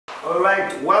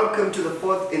Alright, welcome to the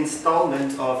fourth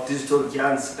installment of Digital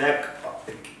Dyans back.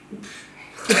 Wait,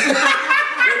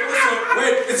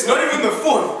 it's not even the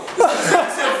fourth.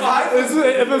 It's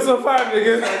episode 5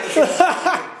 again.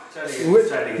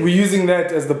 We're using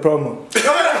that as the promo.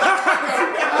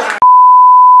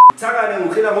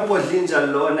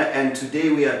 And today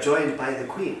we are joined by the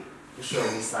Queen,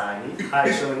 Shonisani. Hi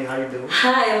Shoni, how you doing?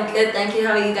 Hi, I'm good, thank you.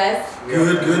 How are you guys?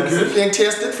 Good.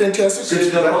 Fantastic. So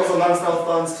you got also amongst our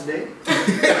fans today?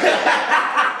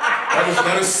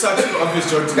 That is such an obvious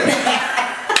joke to me.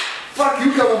 Fuck,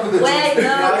 you come up with the Wait, joke.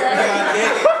 no,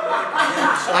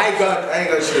 I ain't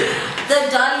got shit. the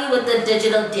dolly with the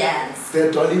digital dance.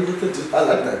 The dolly with the... I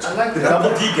like that. I like the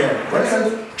double D gang. What kind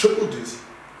of triple D's?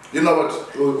 You know what?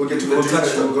 We'll get to the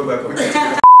details. We'll go back.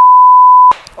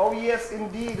 Oh yes,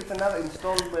 indeed. It's another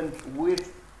installment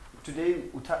with today.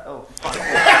 Oh, fuck.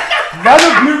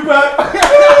 Another blooper.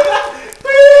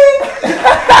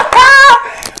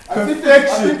 I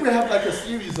think we have like a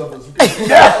series of us.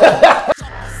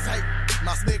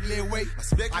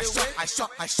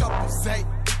 I shop, say,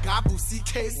 Gabu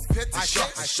case, I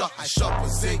shop,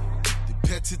 say, the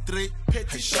petty three,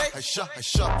 I shop,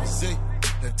 say,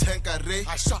 the tankeray,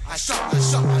 I shop, say,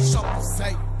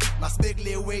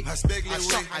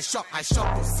 I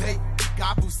shop, say,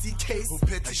 Gabu case,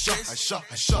 I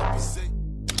shop, say.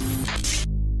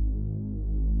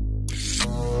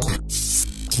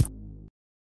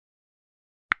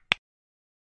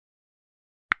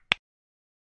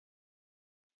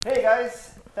 Hey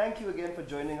guys, thank you again for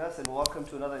joining us and welcome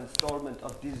to another installment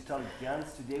of Digital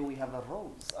Dyans. Today we have a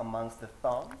rose amongst the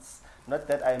thorns. Not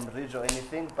that I'm rich or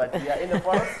anything, but we are in a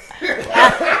forest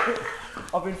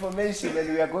of information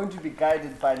and we are going to be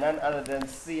guided by none other than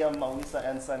Wasanga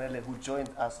and Sanele, who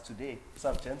joined us today. What's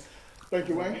up, gents? Thank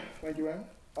you, Wang.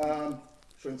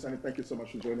 Shonisani, thank you so much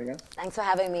for joining us. Thanks for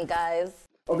having me, guys.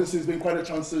 Obviously, it's been quite a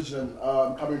transition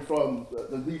coming from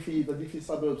the leafy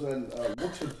suburbs and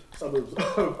wooded suburbs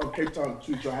of Cape Town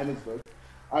to Johannesburg.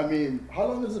 I mean, how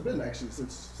long has it been actually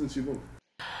since you moved?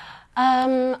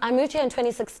 I moved here in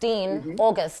 2016,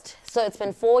 August. So it's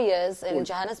been 4 years in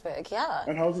Johannesburg, yeah.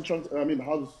 And how's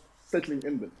how's settling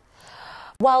in been?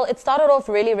 Well, it started off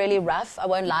really, really rough, I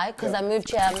won't lie, because I moved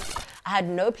here, I had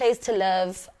no place to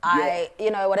live,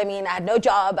 you know what I mean, I had no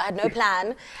job, I had no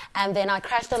plan, and then I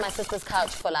crashed on my sister's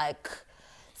couch for like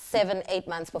 7-8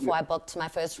 months before I booked my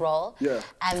first role. Yeah.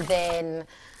 And then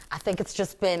I think it's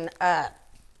just been a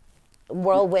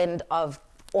whirlwind of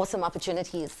awesome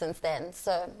opportunities since then,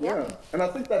 so yeah. And I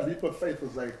think that leap of faith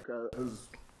is like,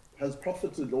 has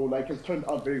profited or like has turned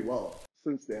out very well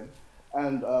since then.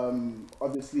 And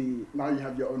obviously now you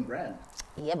have your own brand.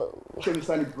 Yeah, boo.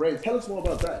 Shonisani Braid. Tell us more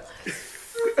about that.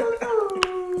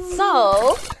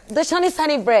 So, the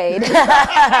Shonisani Braid.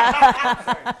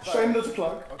 Shameless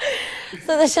plug.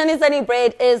 So the Shonisani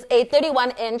Braid is a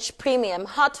 31-inch premium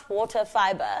hot water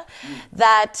fiber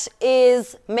that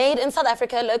is made in South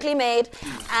Africa, locally made,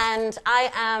 and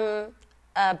I am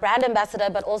a brand ambassador,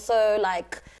 but also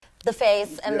like the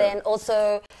face, and then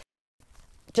also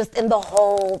just in the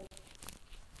whole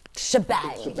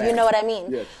shebang. You know what I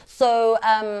mean? Yes. So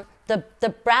the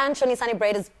brand Shonisani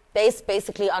Braid is based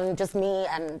basically on just me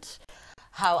and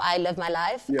how I live my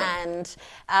life. And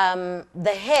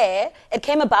the hair, it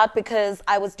came about because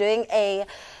I was doing a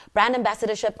brand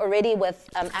ambassadorship already with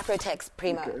Afrotex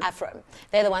Primo, Afro.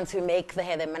 They're the ones who make the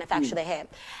hair, they manufacture the hair.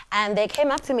 And they came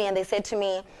up to me and they said to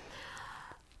me,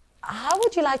 how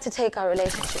would you like to take our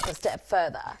relationship a step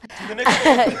further? To the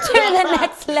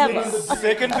next level.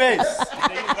 Second base.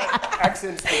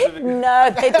 Accent specifically. No,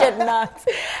 they did not.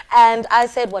 And I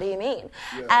said, what do you mean?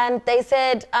 And they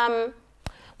said,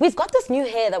 we've got this new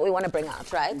hair that we want to bring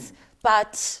out, right?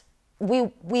 But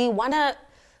we want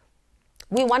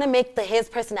to make the hair's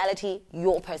personality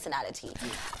your personality.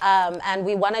 And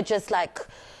we want to just like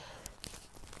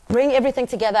bring everything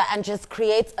together and just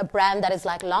create a brand that is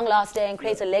like long lasting,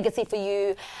 create a legacy for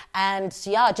you, and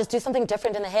just do something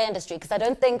different in the hair industry, because I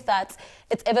don't think that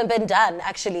it's ever been done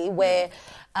actually where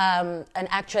an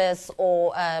actress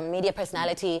or a media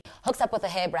personality hooks up with a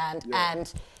hair brand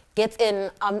and gets in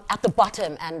at the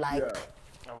bottom and like...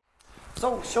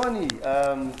 So Shoni,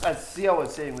 as Siya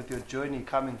was saying, with your journey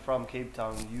coming from Cape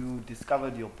Town, you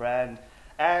discovered your brand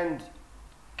and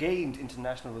gained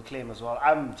international acclaim as well.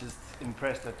 I'm just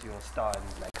impressed at your start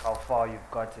and like how far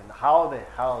you've gotten. How the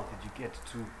hell did you get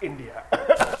to India?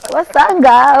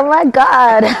 Wasanga, oh my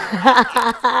God.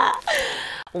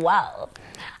 Well,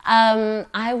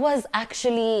 I was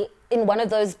actually in one of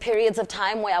those periods of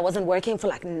time where I wasn't working for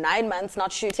like 9 months, not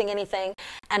shooting anything.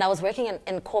 And I was working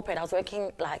in corporate. I was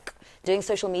working like doing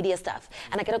social media stuff.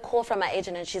 And I get a call from my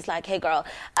agent and she's like, hey girl,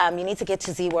 you need to get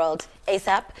to Z World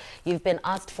ASAP. You've been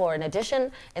asked for an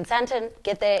audition in Sandton.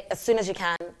 Get there as soon as you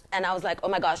can. And I was like, oh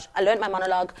my gosh, I learned my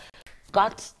monologue,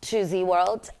 got to Z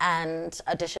World and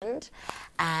auditioned.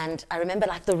 And I remember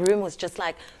like the room was just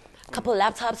like, couple of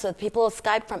laptops with people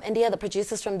Skype from India, the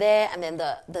producers from there, and then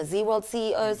the Z World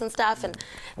CEOs and stuff, and it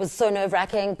was so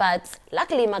nerve-wracking. But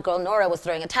luckily, my girl Nora was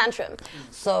throwing a tantrum,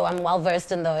 so I'm well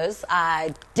versed in those.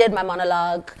 I did my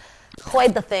monologue,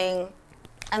 hoid the thing,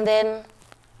 and then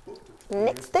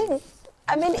next thing,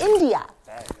 I'm in India.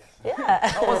 Yeah.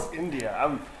 How was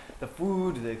India? The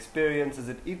food, the experience, is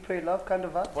it eat, pray, love kind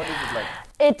of vibe? What is it like?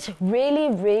 It really,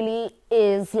 really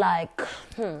is like,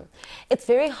 it's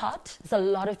very hot. There's a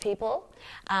lot of people.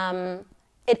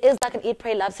 It is like an eat,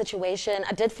 pray, love situation.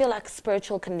 I did feel like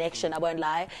spiritual connection, I won't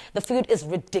lie. The food is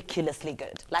ridiculously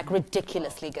good, like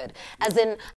ridiculously good. As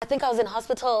in, I think I was in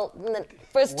hospital in the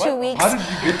first 2 weeks. How did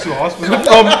you get to hospital?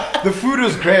 The food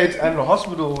was great and the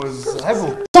hospital was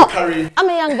heaven. I'm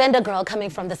a young vendor girl coming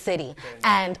from the city,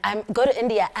 and I go to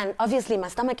India, and obviously my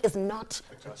stomach is not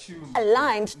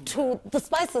aligned to the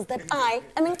spices that I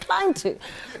am inclined to.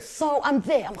 So I'm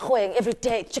there, I'm hoeing every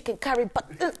day, chicken curry, but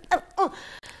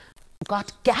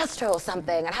got gastro or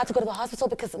something. I had to go to the hospital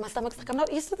because my stomach's like, I'm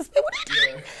not used to this. What are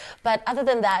you doing? But other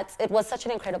than that, it was such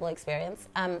an incredible experience.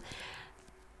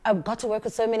 I got to work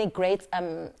with so many great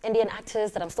Indian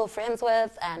actors that I'm still friends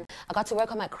with, and I got to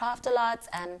work on my craft a lot,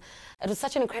 and it was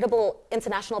such an incredible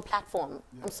international platform.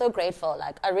 I'm so grateful.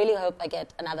 Like, I really hope I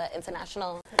get another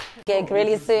international gig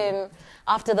really soon.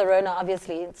 After the Rona,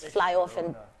 obviously, fly off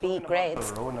and be great.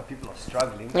 After the Rona, people are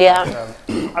struggling. Yeah.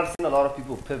 I've seen a lot of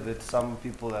people pivot. Some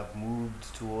people have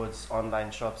moved towards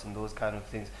online shops and those kind of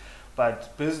things.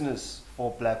 But business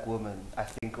for black women, I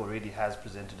think, already has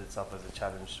presented itself as a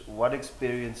challenge. What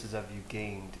experiences have you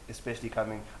gained, especially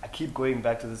coming, I keep going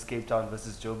back to this Cape Town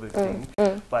versus Joburg thing,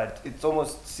 but it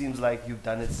almost seems like you've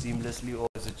done it seamlessly, or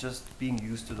is it just being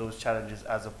used to those challenges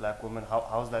as a black woman?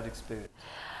 How's that experience?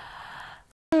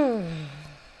 I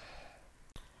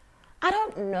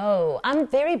don't know. I'm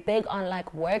very big on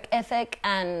like work ethic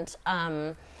and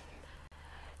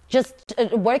just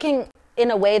working in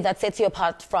a way that sets you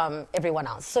apart from everyone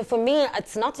else. So for me,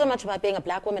 it's not so much about being a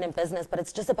black woman in business, but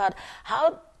it's just about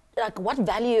how, like, what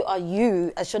value are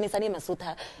you as Shonisani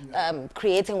Masutha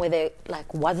creating where there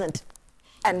like wasn't,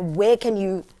 and where can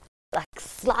you like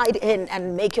slide in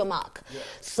and make your mark? Yeah.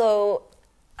 So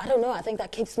I don't know, I think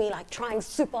that keeps me like trying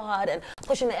super hard and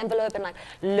pushing the envelope and like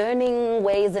learning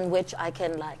ways in which I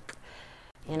can like,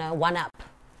 you know, one up.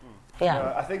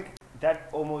 Yeah. I think that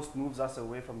almost moves us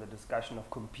away from the discussion of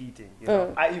competing. You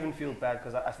know, I even feel bad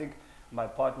because I think my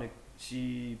partner,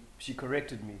 she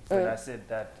corrected me when I said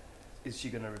that, is she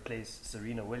going to replace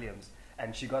Serena Williams?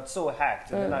 And she got so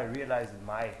hacked. And then I realized in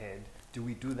my head, do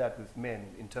we do that with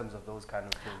men in terms of those kind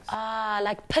of things?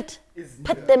 Like pit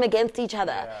them against each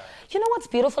other. Yeah. You know what's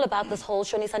beautiful about this whole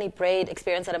Shonisani Braid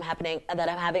experience that I'm having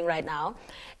right now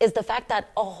is the fact that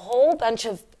a whole bunch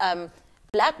of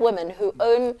black women who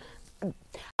own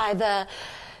either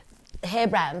hair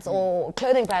brands or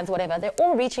clothing brands, whatever, they're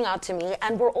all reaching out to me,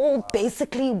 and we're all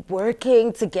basically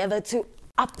working together to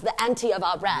up the ante of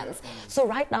our brands. So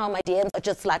right now my DMs are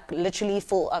just like literally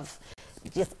full of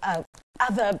just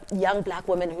other young black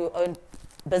women who own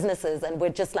businesses, and we're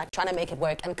just like trying to make it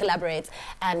work and collaborate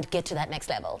and get to that next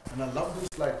level. And I love this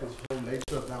whole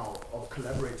nature now of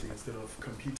collaborating instead of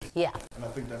competing. Yeah. And I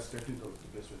think that's definitely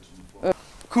the best way to move forward.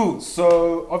 Cool.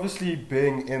 So obviously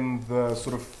being in the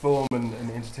sort of film and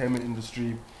entertainment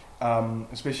industry,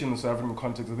 especially in the South African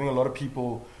context, I think a lot of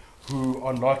people who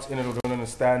are not in it or don't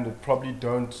understand it probably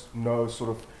don't know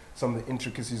sort of some of the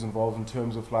intricacies involved in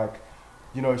terms of like,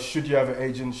 you know, should you have an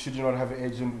agent? Should you not have an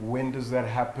agent? When does that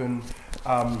happen?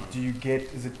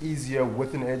 Is it easier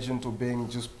with an agent or being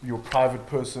just your private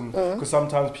person? Because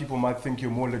sometimes people might think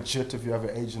you're more legit if you have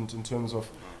an agent in terms of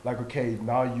like, okay,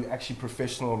 now you're actually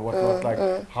professional and whatnot.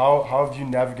 Like, how have you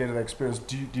navigated that experience?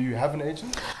 Do you have an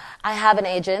agent? I have an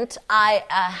agent. I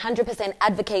 100%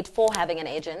 advocate for having an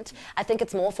agent. I think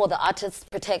it's more for the artist's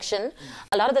protection.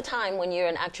 A lot of the time when you're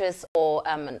an actress or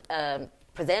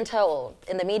presenter or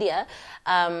in the media,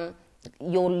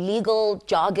 your legal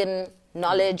jargon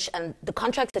knowledge and the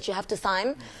contracts that you have to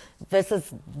sign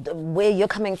versus where you're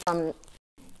coming from,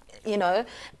 you know.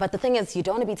 But the thing is, you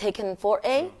don't want to be taken for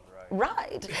a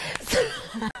ride.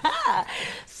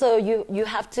 So you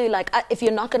have to, like, if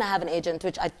you're not going to have an agent,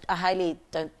 which I highly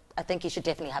don't, I think you should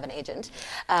definitely have an agent.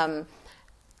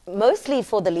 mostly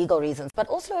for the legal reasons, but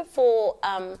also for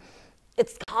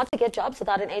it's hard to get jobs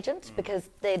without an agent because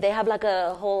they have like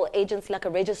a whole agency, like a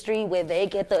registry where they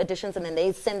get the auditions and then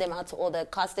they send them out to all the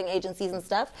casting agencies and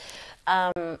stuff.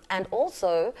 And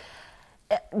also,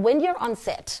 when you're on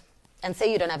set and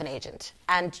say you don't have an agent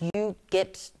and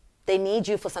they need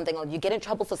you for something or you get in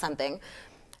trouble for something,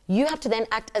 you have to then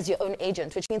act as your own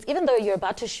agent, which means even though you're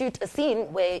about to shoot a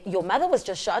scene where your mother was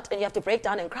just shot and you have to break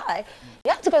down and cry,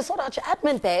 you have to go sort out your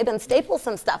admin, babe, and staple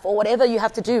some stuff or whatever you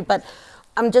have to do. But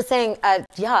I'm just saying, I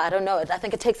don't know. I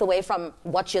think it takes away from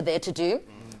what you're there to do.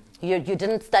 You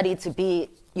didn't study to be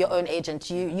your own agent.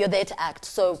 You're there to act.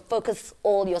 So focus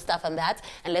all your stuff on that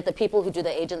and let the people who do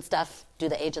the agent stuff do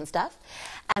the agent stuff.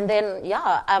 And then,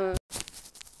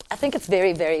 I think it's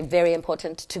very, very, very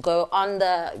important to go on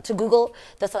to Google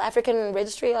the South African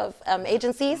Registry of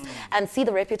Agencies and see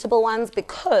the reputable ones,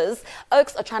 because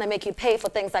Oaks are trying to make you pay for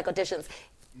things like auditions.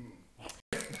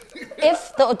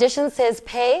 If the audition says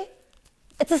pay,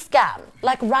 it's a scam.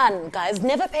 Like, run, guys.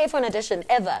 Never pay for an audition,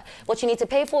 ever. What you need to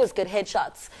pay for is good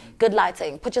headshots, good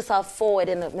lighting. Put yourself forward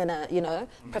in a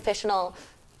professional,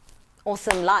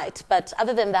 awesome light. But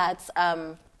other than that,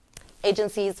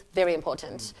 agencies, very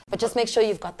important. But just make sure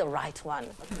you've got the right one.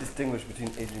 How do you distinguish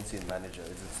between agency and manager? Is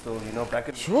it still,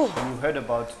 when you heard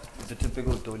about the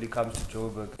typical Dolly comes to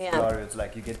Joburg scenario, it's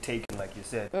like you get taken, like you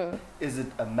said. Is it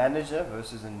a manager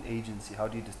versus an agency? How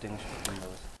do you distinguish between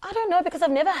those? I don't know, because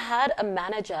I've never had a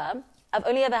manager. I've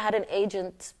only ever had an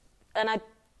agent, and I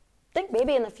think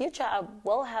maybe in the future I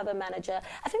will have a manager.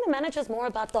 I think the manager is more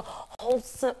about the whole,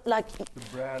 like the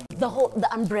brand, the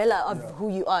umbrella of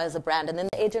who you are as a brand, and then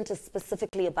the agent is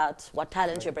specifically about what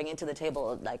talent you're bringing to the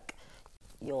table, like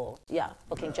your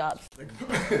booking jobs.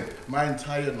 Like, my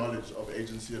entire knowledge of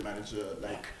agency and manager,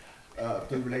 like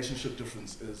the relationship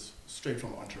difference is straight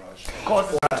from Entourage. Of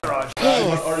course, Entourage. You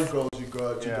got Ori Girls, you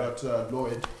got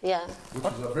Lloyd, which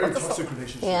is a very toxic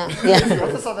relationship.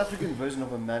 What's the South African version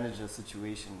of a manager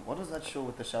situation? What does that show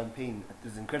with the champagne at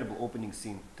this incredible opening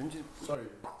scene? Didn't you? Sorry.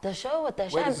 The show with the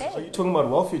champagne. Are you talking about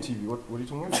Welfare TV? What are you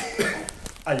talking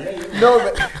about? No,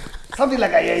 but something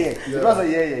like a yeah. It was a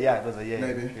yeah. It was a yeah.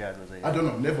 Maybe. Yeah, it was a yeah. I don't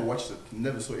know. Never watched it.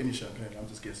 Never saw any champagne. I'm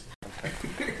just guessing.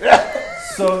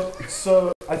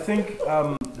 So I think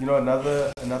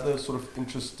another sort of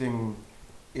interesting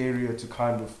area to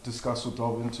kind of discuss or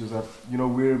delve into is that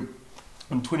we're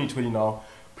in 2020 now.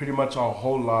 Pretty much our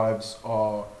whole lives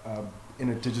are in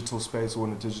a digital space or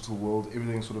in a digital world.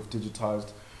 Everything's sort of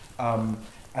digitized.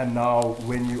 And now,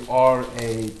 when you are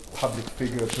a public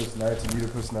figure, personality, media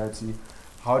personality,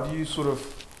 how do you sort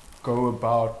of go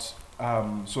about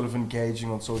sort of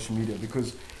engaging on social media?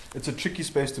 Because it's a tricky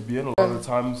space to be in a lot of the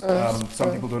times.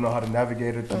 Some people don't know how to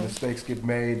navigate it. The mistakes get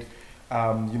made.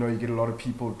 You get a lot of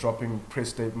people dropping press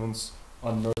statements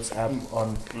on Notes app.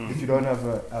 If you don't have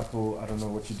an Apple, I don't know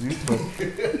what you do, but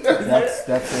that's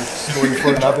a story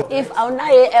for another. If I'm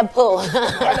not an Apple,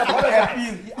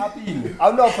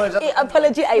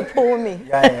 apology, I pull me.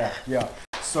 Yeah.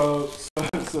 So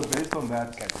based on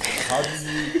that,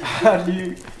 how do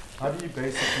you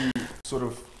basically sort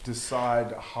of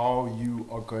decide how you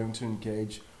are going to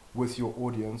engage with your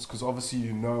audience? Because obviously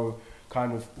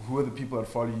kind of who are the people that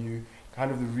follow you, kind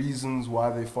of the reasons why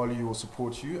they follow you or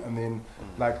support you, and then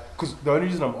because the only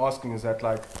reason I'm asking is that,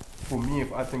 like, for me,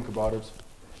 if I think about it,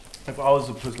 if I was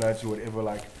a personality or whatever,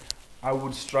 like, I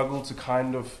would struggle to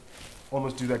kind of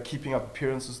almost do that keeping up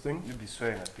appearances thing. You'd be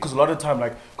swearing at people. Because a lot of the time,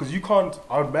 because you can't,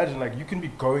 I would imagine, you can be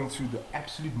going through the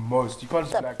absolute most. You can't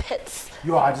just the pits.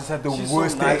 I just had the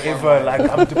worst day ever,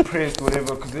 I'm depressed or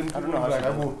whatever, because then people are like,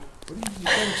 you're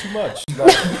saying too much. Do you know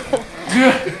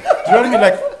what I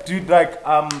mean? Dude, I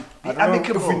don't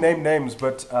know if we name names,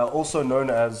 but also known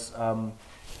as, had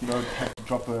to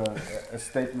drop a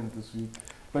statement this week.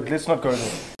 But let's not go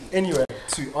there. Anyway,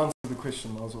 to answer the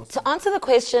question, To answer the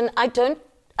question,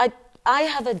 I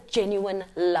have a genuine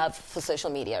love for social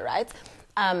media, right?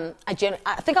 I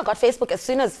think I got Facebook as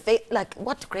soon as,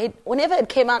 what grade? Whenever it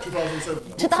came out.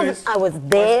 2000, I was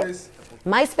there.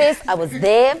 MySpace, I was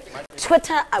there.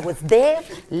 Twitter, I was there.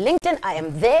 LinkedIn, I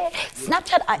am there.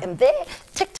 Snapchat, I am there.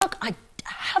 TikTok, I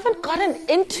haven't gotten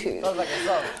into.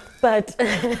 But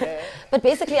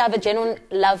basically, I have a genuine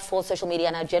love for social media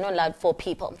and a genuine love for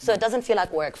people. So it doesn't feel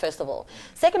like work, first of all.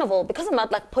 Second of all, because I'm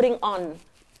not putting on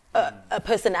a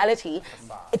personality,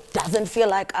 it doesn't feel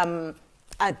like I'm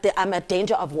at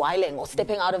danger of whiling or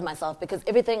stepping out of myself, because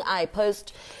everything I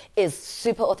post is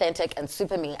super authentic and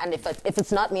super me. And if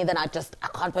it's not me, then I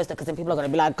can't post it, because then people are going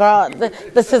to be like, girl,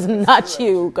 this is not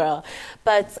you, girl.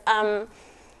 But I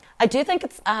do think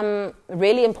it's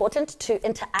really important to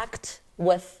interact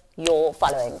with your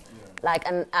following. Like,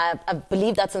 and I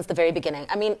believe that since the very beginning.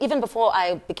 I mean, even before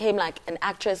I became like an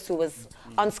actress who was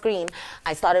on screen,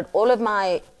 I started all of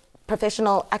my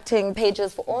professional acting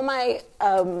pages for all my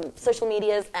social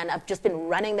medias, and I've just been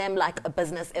running them like a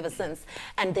business ever since.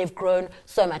 And they've grown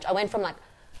so much. I went from like,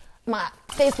 my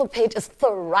Facebook page is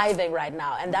thriving right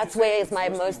now, and that's where is my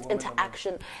most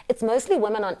interaction. It's mostly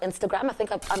women on Instagram. I think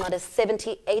I'm at a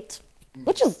 78,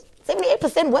 which is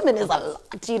 78% women is a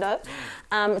lot, you know.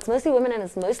 It's mostly women, and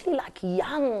it's mostly like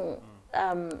young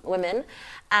women.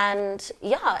 And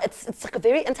yeah, it's like a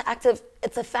very interactive,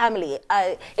 it's a family.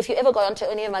 If you ever go onto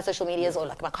any of my social medias or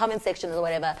like my comment sections or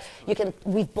whatever,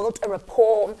 we've built a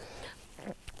rapport.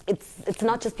 It's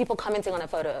not just people commenting on a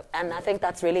photo, and I think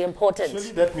that's really important.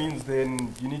 Surely that means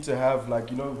then you need to have like,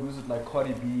 you know, who's it like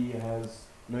Cardi B has,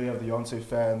 you know, you have the Beyonce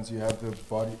fans, you have the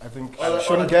body, I think,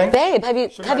 Shoni gang? Babe, have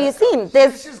you seen?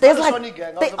 There's like,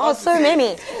 there are so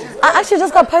many. I actually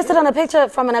just got posted on a picture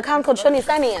from an account called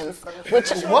Shonisani,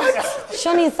 which,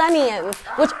 Shonisani,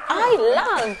 which I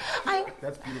love.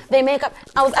 That's beautiful. They make up,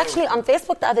 I was actually on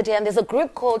Facebook the other day, and there's a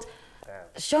group called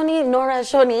Shoni, Nora,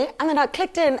 Shoni, and then I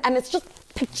clicked in, and it's just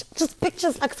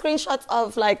pictures, like screenshots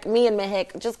of like me and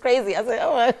Mehek, just crazy. I was like,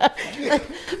 oh my God.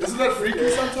 Isn't that freaky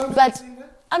sometimes? But,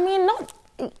 I mean, not,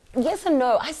 yes and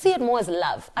no. I see it more as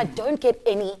love. I don't get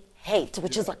any hate,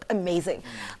 which is like amazing.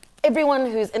 Everyone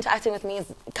who's interacting with me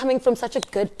is coming from such a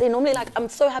good, they're normally like, I'm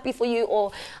so happy for you,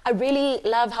 or I really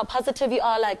love how positive you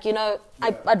are, like, you know,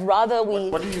 I'd rather we...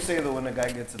 What do you say though when a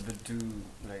guy gets a bit too,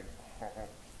 like...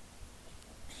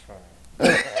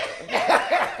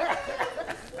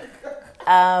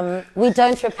 we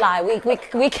don't reply.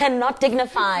 We cannot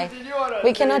dignify.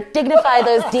 We cannot dignify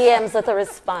those DMs with a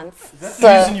response. That's the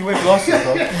reason you wear glasses,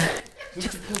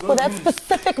 bro. For that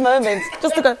specific moment,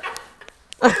 just to go.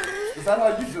 Is that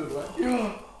how you do it,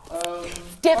 right?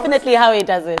 Definitely how he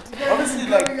does it. Obviously,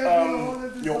 like,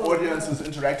 your audience is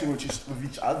interacting with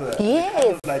each other. Yes. It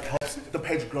kind of, like, helps the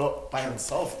page grow by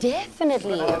itself.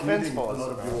 Definitely. Including a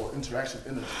lot of your interaction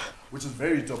in it, which is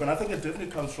very dope. And I think it definitely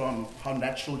comes from how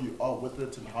natural you are with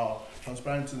it and how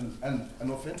transparent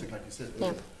and authentic, like you said.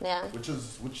 Yeah.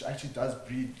 Which actually does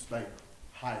breed, like,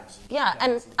 hives. Yeah,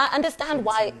 and I understand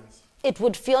why it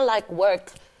would feel like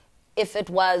work if it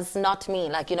was not me,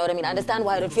 like, you know what I mean? I understand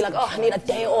why it would feel like, oh, I need a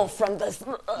day off from this.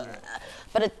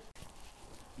 But it,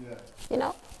 you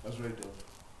know? That's very dope.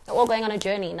 We're all going on a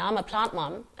journey. Now I'm a plant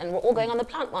mom, and we're all going on the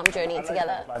plant mom journey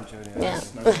together. Plant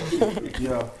journey,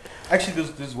 Yeah. Actually,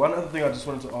 there's one other thing I just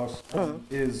wanted to ask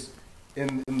is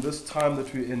in this time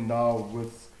that we're in now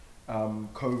with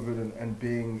COVID and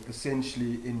being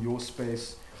essentially in your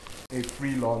space a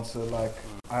freelancer, like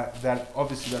that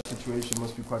obviously that situation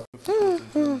must be quite difficult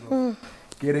in terms of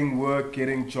getting work,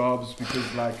 getting jobs,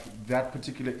 because like that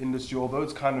particular industry, although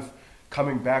it's kind of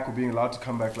coming back or being allowed to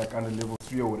come back like under level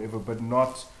 3 or whatever, but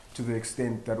not to the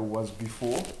extent that it was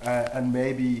before, and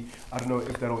maybe I don't know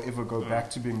if that'll ever go back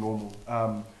to being normal.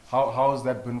 How has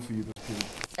that been for you this period?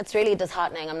 It's really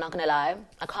disheartening, I'm not gonna lie.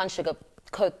 I can't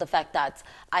sugarcoat the fact that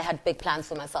I had big plans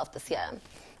for myself this year,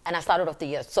 and I started off the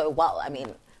year so well. I mean,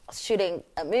 I was shooting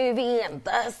a movie and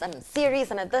this and a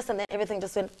series and this, and then everything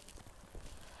just went.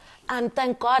 And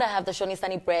thank God I have the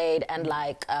Shonisani Braid and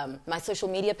like my social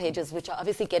media pages, which are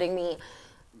obviously getting me,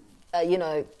 you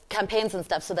know, campaigns and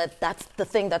stuff. So that's the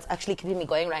thing that's actually keeping me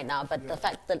going right now. But the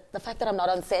fact that I'm not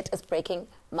on set is breaking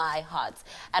my heart.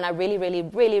 And I really, really,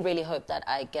 really, really hope that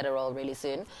I get a role really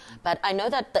soon. But I know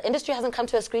that the industry hasn't come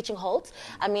to a screeching halt.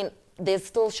 I mean, there's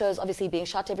still shows obviously being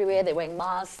shot everywhere. They're wearing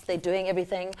masks. They're doing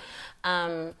everything.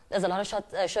 There's a lot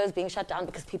of shows being shut down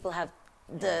because people have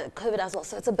the COVID as well.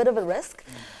 So it's a bit of a risk.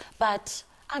 But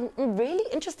I'm really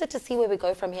interested to see where we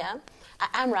go from here.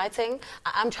 I'm writing.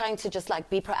 I'm trying to just like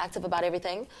be proactive about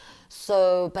everything.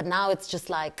 So, but now it's just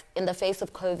like in the face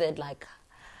of COVID, like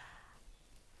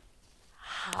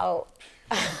how...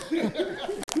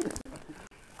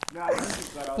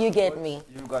 You get me.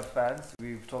 You've got fans.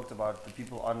 We've talked about the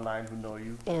people online who know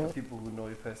you, the people who know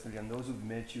you personally, and those who've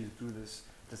met you through this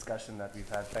discussion that we've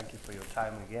had. Thank you for your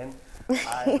time again.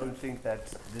 I don't think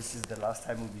that this is the last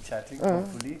time we'll be chatting,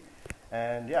 hopefully.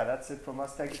 And yeah, that's it from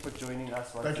us. Thank you for joining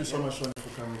us. Thank you so much, Shoni,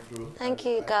 for coming through. Thank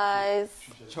you, guys.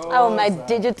 Oh, my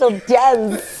digital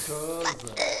dance.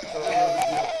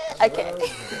 Okay.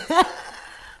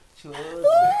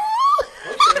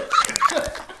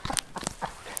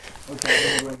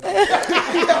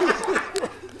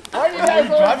 Why are you guys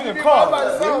driving a car?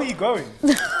 Where are we going?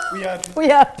 We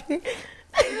happy.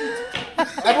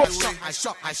 I shop, I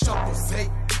shop, I shop, I shop,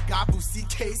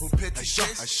 I shop,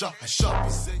 I shop, I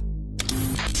shop,